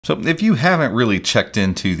So if you haven't really checked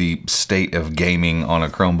into the state of gaming on a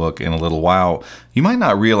Chromebook in a little while, you might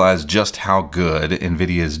not realize just how good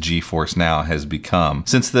NVIDIA's GeForce NOW has become.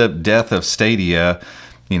 Since the death of Stadia,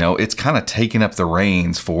 it's kind of taken up the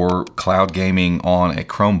reins for cloud gaming on a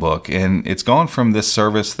Chromebook, and it's gone from this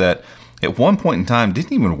service that at one point in time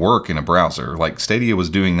didn't even work in a browser, like Stadia was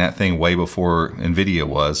doing that thing way before NVIDIA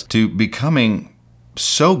was, to becoming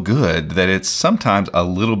so good that it's sometimes a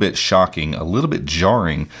little bit shocking, a little bit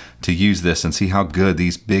jarring to use this and see how good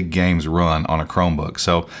these big games run on a Chromebook.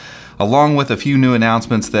 So along with a few new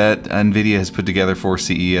announcements that NVIDIA has put together for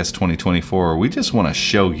CES 2024, we just want to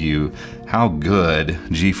show you how good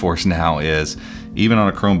GeForce NOW is, even on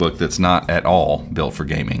a Chromebook that's not at all built for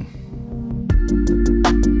gaming.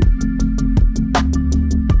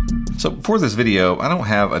 So for this video, I don't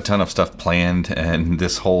have a ton of stuff planned and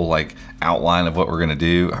this whole outline of what we're gonna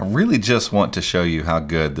do. I really just want to show you how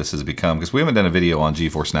good this has become, because we haven't done a video on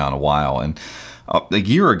GeForce NOW in a while. And a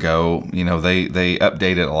year ago, they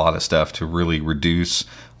updated a lot of stuff to really reduce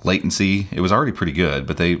latency. It was already pretty good,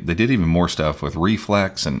 but they did even more stuff with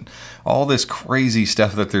reflex and all this crazy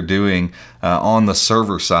stuff that they're doing on the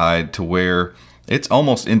server side, to where it's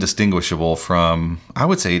almost indistinguishable from, I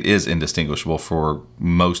would say it is indistinguishable for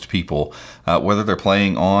most people, whether they're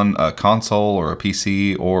playing on a console or a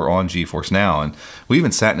PC or on GeForce NOW. And we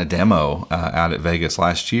even sat in a demo out at Vegas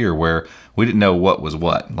last year where we didn't know what was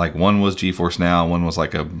what. Like, one was GeForce NOW, one was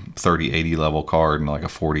like a 3080 level card and like a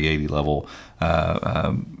 4080 level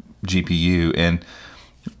GPU. And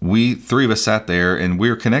three of us sat there, and we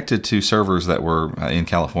were connected to servers that were in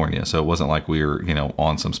California. So it wasn't like we were,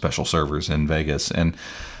 on some special servers in Vegas.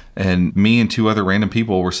 And me and two other random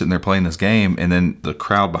people were sitting there playing this game, and then the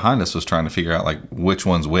crowd behind us was trying to figure out which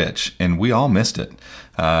one's which, and we all missed it.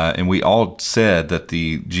 And we all said that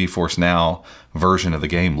the GeForce NOW version of the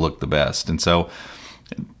game looked the best. And so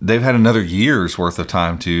they've had another year's worth of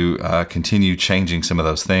time to continue changing some of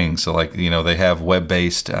those things. So they have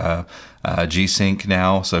web-based G-Sync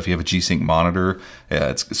now. So if you have a G-Sync monitor,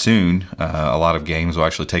 it's soon, a lot of games will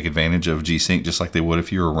actually take advantage of G-Sync, just like they would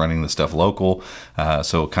if you were running the stuff local. So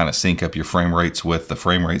it'll kind of sync up your frame rates with the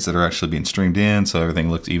frame rates that are actually being streamed in, so everything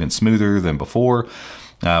looks even smoother than before.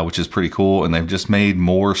 Which is pretty cool. And they've just made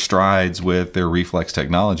more strides with their reflex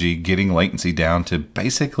technology, getting latency down to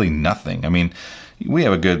basically nothing. I mean, we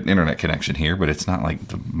have a good internet connection here, but it's not like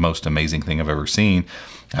the most amazing thing I've ever seen.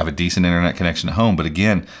 I have a decent internet connection at home, but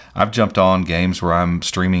again, I've jumped on games where I'm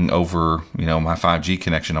streaming over, my 5G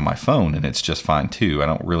connection on my phone, and it's just fine too. I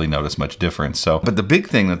don't really notice much difference. So, but the big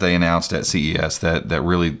thing that they announced at CES that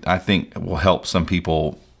really, I think, will help some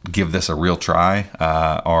people give this a real try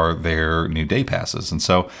are their new day passes. And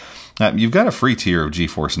so you've got a free tier of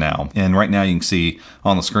GeForce NOW, and right now you can see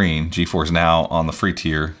on the screen GeForce NOW on the free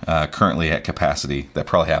tier currently at capacity. That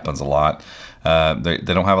probably happens a lot. They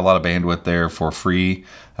don't have a lot of bandwidth there for free.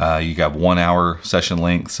 You got 1 hour session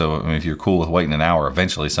length, so if you're cool with waiting an hour,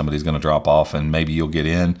 eventually somebody's going to drop off and maybe you'll get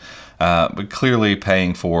in. But clearly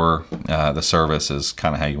paying for the service is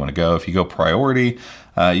kind of how you want to go. If you go priority,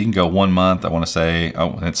 you can go 1 month. I want to say,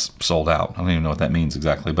 oh, it's sold out. I don't even know what that means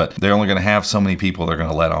exactly, but they're only going to have so many people they're going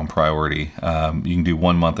to let on priority. You can do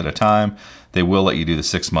 1 month at a time. They will let you do the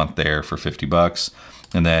 6 month there for $50.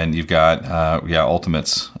 And then you've got,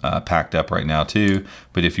 Ultimates packed up right now too.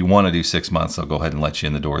 But if you want to do 6 months, they'll go ahead and let you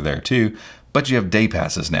in the door there too. But you have day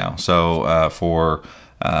passes now. So for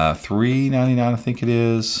 $3.99, I think it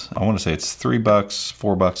is. I want to say it's $3,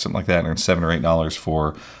 $4, something like that, and $7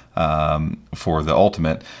 or $8 for the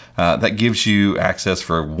Ultimate. That gives you access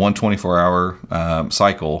for one 24-hour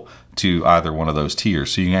cycle to either one of those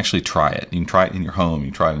tiers. So you can actually try it. You can try it in your home, you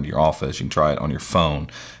can try it in your office, you can try it on your phone.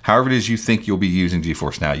 However it is you think you'll be using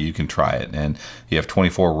GeForce NOW, you can try it. And you have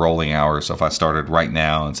 24 rolling hours. So if I started right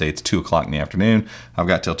now and say it's 2 o'clock in the afternoon, I've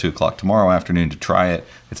got till 2 o'clock tomorrow afternoon to try it.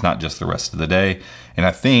 It's not just the rest of the day. And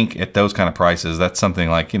I think at those kind of prices, that's something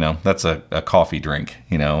like, that's a coffee drink,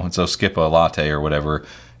 and so skip a latte or whatever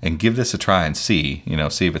and give this a try and see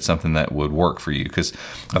if it's something that would work for you. Because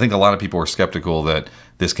I think a lot of people are skeptical that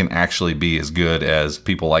this can actually be as good as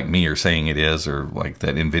people like me are saying it is, or like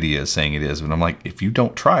that NVIDIA is saying it is. But I'm like, if you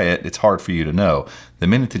don't try it, it's hard for you to know. The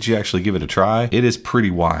minute that you actually give it a try, it is pretty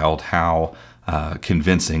wild how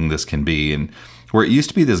convincing this can be. And where it used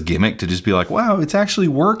to be this gimmick to just be like, wow, it's actually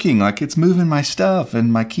working, like it's moving my stuff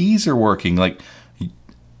and my keys are working.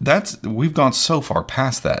 We've gone so far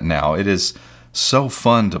past that now. It is so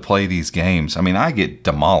fun to play these games. I mean, I get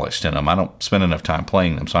demolished in them. I don't spend enough time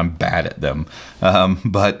playing them, so I'm bad at them.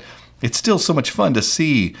 But it's still so much fun to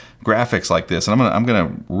see graphics like this. And I'm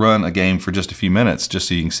gonna run a game for just a few minutes just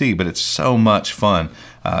so you can see, but it's so much fun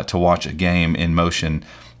to watch a game in motion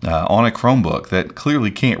on a Chromebook that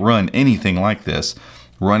clearly can't run anything like this,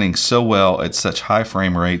 running so well at such high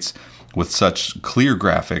frame rates with such clear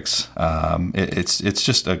graphics. It's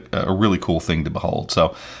just a really cool thing to behold.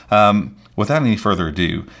 So without any further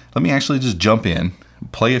ado, let me actually just jump in,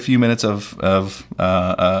 play a few minutes of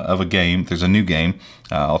a game. There's a new game.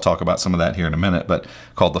 I'll talk about some of that here in a minute, but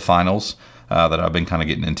called The Finals that I've been kind of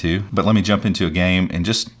getting into. But let me jump into a game and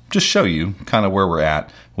just show you kind of where we're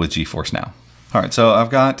at with GeForce Now. All right, so I've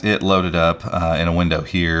got it loaded up in a window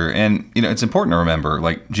here, and it's important to remember,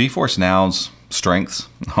 like, GeForce Now's strengths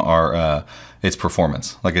are its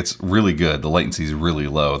performance. Like, it's really good. The latency is really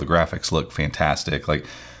low. The graphics look fantastic. Like,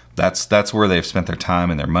 that's where they've spent their time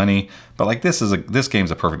and their money. But like, this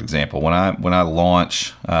game's a perfect example. When I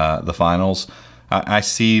launch The Finals, I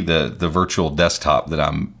see the virtual desktop that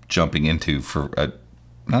I'm jumping into for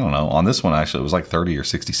I don't know. On this one, actually, it was like 30 or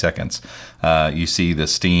 60 seconds. You see the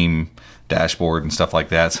Steam dashboard and stuff like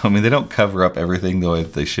that. So I mean, they don't cover up everything the way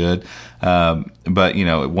that they should. But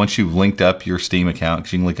once you've linked up your Steam account,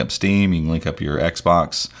 'cause you can link up Steam, you can link up your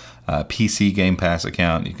Xbox PC Game Pass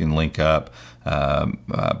account, you can link up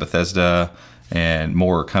Bethesda, and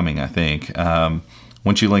more are coming, I think.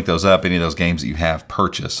 Once you link those up, any of those games that you have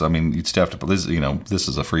purchased, I mean, you'd still have to. This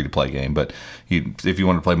is a free-to-play game, but if you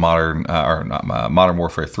want to play Modern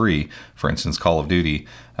Warfare 3, for instance, Call of Duty,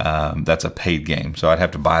 that's a paid game, so I'd have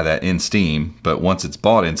to buy that in Steam. But once it's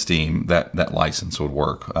bought in Steam, that license would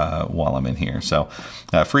work while I'm in here. So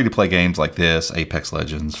free-to-play games like this, Apex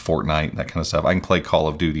Legends, Fortnite, that kind of stuff. I can play Call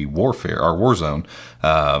of Duty Warfare or Warzone,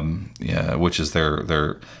 which is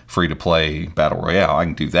their free-to-play battle royale. I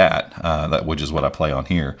can do that, which is what I play on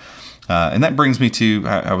here. And that brings me to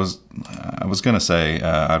I was gonna say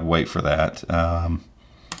I'd wait for that.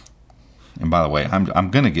 And by the way, I'm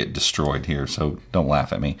going to get destroyed here, so don't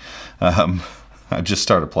laugh at me. I just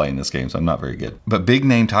started playing this game, so I'm not very good. But big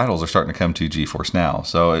name titles are starting to come to GeForce Now.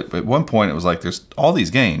 So at one point, it was like there's all these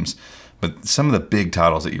games, but some of the big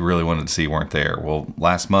titles that you really wanted to see weren't there. Well,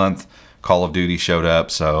 last month, Call of Duty showed up,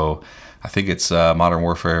 so I think it's Modern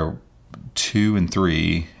Warfare 2 and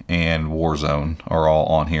 3 and Warzone are all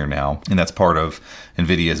on here now. And that's part of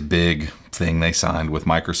NVIDIA's big thing they signed with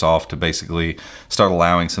Microsoft to basically start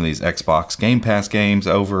allowing some of these Xbox Game Pass games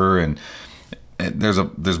over. And there's a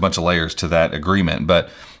bunch of layers to that agreement, but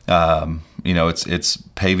it's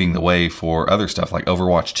paving the way for other stuff. Like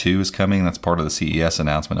Overwatch 2 is coming. That's part of the CES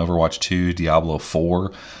announcement. Overwatch 2, Diablo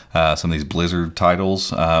 4, some of these Blizzard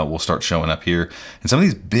titles will start showing up here. And some of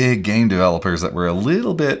these big game developers that were a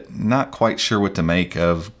little bit not quite sure what to make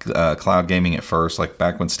of cloud gaming at first, like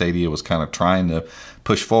back when Stadia was kind of trying to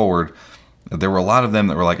push forward, there were a lot of them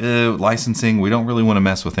that were like, licensing, we don't really want to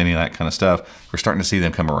mess with any of that kind of stuff. We're starting to see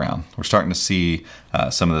them come around. We're starting to see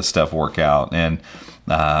some of this stuff work out. And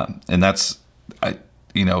that's,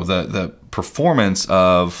 the performance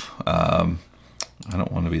of, I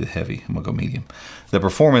don't want to be the heavy, I'm going to go medium. The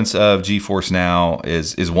performance of GeForce Now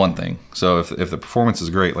is one thing. So if the performance is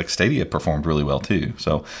great, like Stadia performed really well too.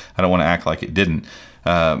 So I don't want to act like it didn't.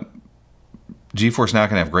 GeForce Now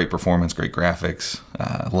can have great performance, great graphics,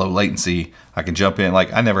 low latency. I can jump in,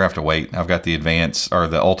 like I never have to wait. I've got the advanced or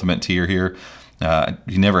the ultimate tier here.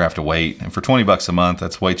 You never have to wait. And for $20 a month,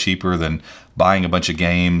 that's way cheaper than buying a bunch of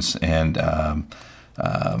games and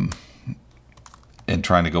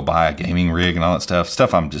trying to go buy a gaming rig and all that stuff.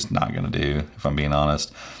 Stuff I'm just not going to do, if I'm being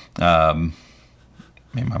honest. My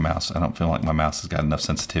mouse, I don't feel like my mouse has got enough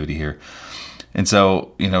sensitivity here. And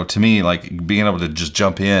so, to me, like being able to just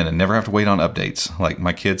jump in and never have to wait on updates. Like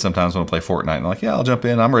my kids sometimes want to play Fortnite and they're like, yeah, I'll jump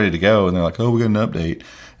in, I'm ready to go. And they're like, oh, we got an update.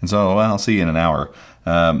 And so, well, I'll see you in an hour.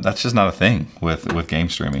 That's just not a thing with game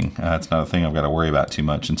streaming. It's not a thing I've got to worry about too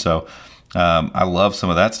much. And so I love some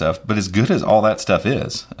of that stuff. But as good as all that stuff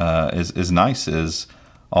is, as nice as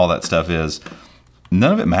all that stuff is,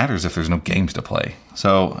 none of it matters if there's no games to play.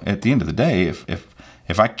 So at the end of the day,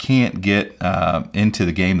 if I can't get into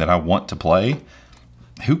the game that I want to play,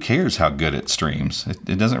 who cares how good it streams?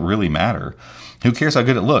 It doesn't really matter. Who cares how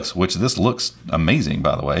good it looks? Which this looks amazing,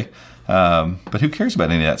 by the way. But who cares about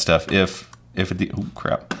any of that stuff if at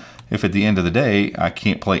the end of the day I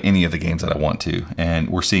can't play any of the games that I want to? And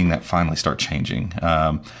we're seeing that finally start changing.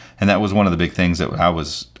 And that was one of the big things that I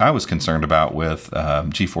was concerned about with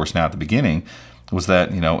GeForce Now at the beginning, was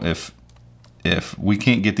that if we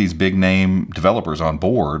can't get these big name developers on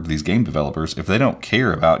board, these game developers, if they don't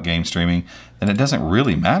care about game streaming, then it doesn't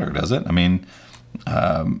really matter, does it? I mean,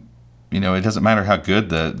 it doesn't matter how good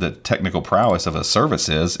the technical prowess of a service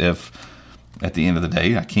is if at the end of the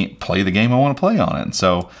day I can't play the game I want to play on it. And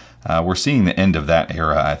so we're seeing the end of that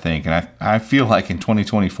era, I think. And I feel like in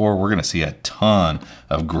 2024 we're going to see a ton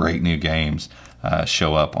of great new games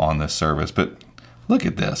show up on this service. But look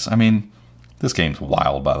at this. I mean, this game's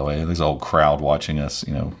wild, by the way. There's a whole crowd watching us,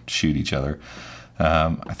 you know, shoot each other.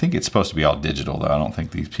 I think it's supposed to be all digital, though. I don't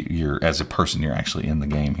think you're, as a person, you're actually in the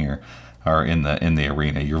game here, or in the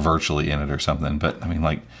arena. You're virtually in it or something. But I mean,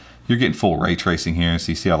 like, you're getting full ray tracing here,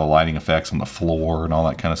 so you see all the lighting effects on the floor and all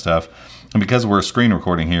that kind of stuff. And because we're screen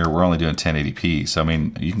recording here, we're only doing 1080p. So I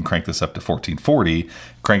mean, you can crank this up to 1440,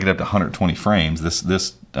 crank it up to 120 frames.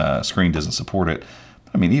 This screen doesn't support it.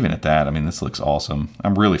 I mean, even at that, I mean, this looks awesome.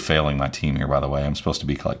 I'm really failing my team here, by the way. I'm supposed to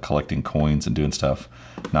be like collecting coins and doing stuff,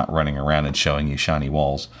 not running around and showing you shiny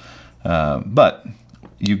walls. But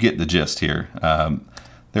you get the gist here.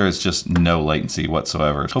 There is just no latency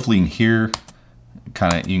whatsoever. Hopefully you can hear, you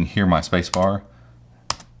can hear my space bar.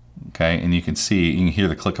 Okay, and you can hear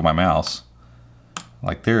the click of my mouse.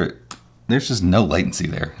 Like there's just no latency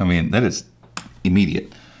there. I mean, that is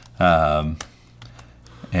immediate. And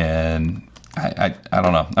I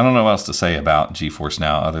don't know. I don't know what else to say about GeForce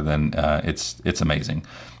Now other than it's amazing.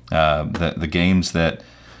 The games that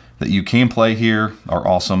you can play here are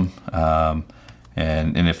awesome.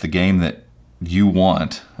 And if the game that you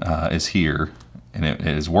want is here and it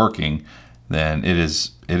is working, then it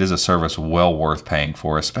is a service well worth paying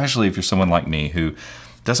for, especially if you're someone like me who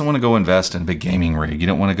doesn't want to go invest in a big gaming rig. You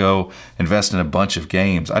don't want to go invest in a bunch of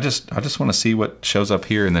games. I just want to see what shows up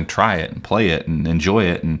here and then try it and play it and enjoy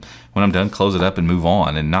it. And when I'm done, close it up and move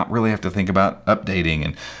on and not really have to think about updating.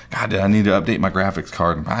 And God, I need to update my graphics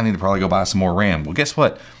card. And I need to probably go buy some more RAM. Well, guess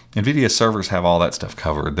what? NVIDIA servers have all that stuff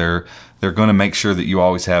covered. They're going to make sure that you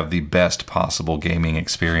always have the best possible gaming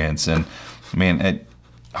experience. And man,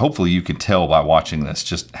 hopefully you can tell by watching this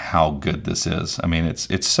just how good this is. I mean,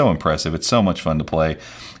 it's so impressive. It's so much fun to play.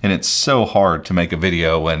 And it's so hard to make a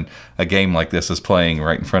video when a game like this is playing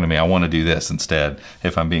right in front of me. I want to do this instead,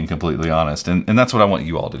 if I'm being completely honest. And that's what I want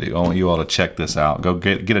you all to do. I want you all to check this out. Go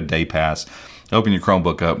get a day pass. Open your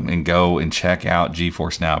Chromebook up and go and check out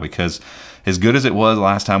GeForce Now, because as good as it was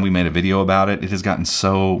last time we made a video about it, it has gotten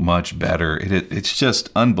so much better. It's just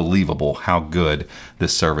unbelievable how good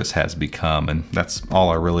this service has become. And that's all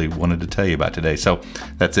I really wanted to tell you about today. So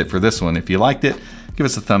that's it for this one. If you liked it, give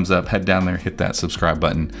us a thumbs up, head down there, hit that subscribe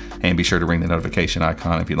button, and be sure to ring the notification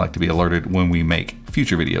icon if you'd like to be alerted when we make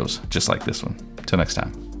future videos just like this one. Till next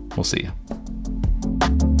time, we'll see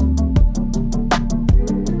you.